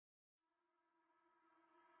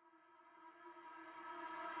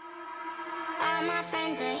my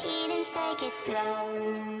friends are heathens, take it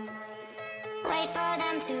slow. Wait for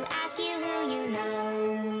them to ask you who you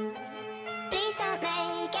know. Please don't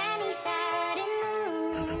make any sudden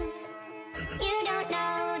moves. You don't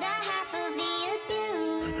know the half of the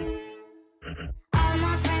abuse. All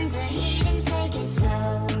my friends are heathens, take it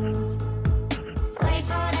slow. Wait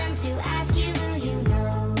for them to ask you who you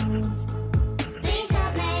know. Please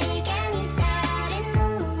don't make any sudden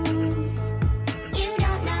moves. You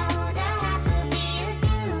don't know the half of the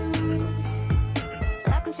abuse.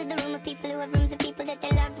 Welcome to the room of people who have rooms of people that they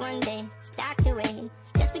love one day docked away.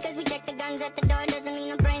 Just because we check the guns at the door doesn't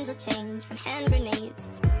mean our brains will change from hand grenades.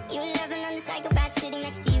 You love another psychopath sitting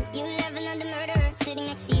next to you. You love another murderer sitting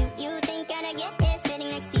next to you. You think I'd get here sitting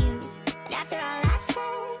next to you. But after all I've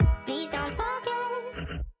said, please don't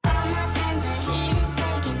forget. All my friends are heathens,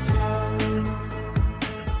 take it slow.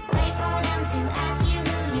 Wait for them to ask you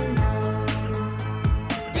who you know.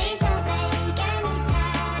 Please don't make any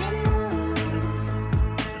sudden moves.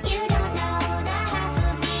 You don't know the half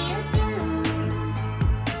of the abuse.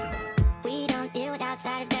 We don't deal with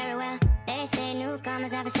outsiders very well. They say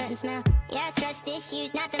newcomers have a certain smell. Yeah, trust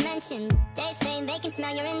issues not to mention. They say they can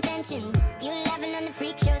smell your intentions. You laughing on the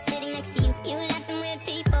freak show sitting next to you. You laugh some weird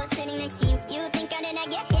people sitting next to you. You think how did I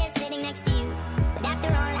get here sitting next to you. But after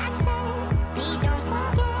all I've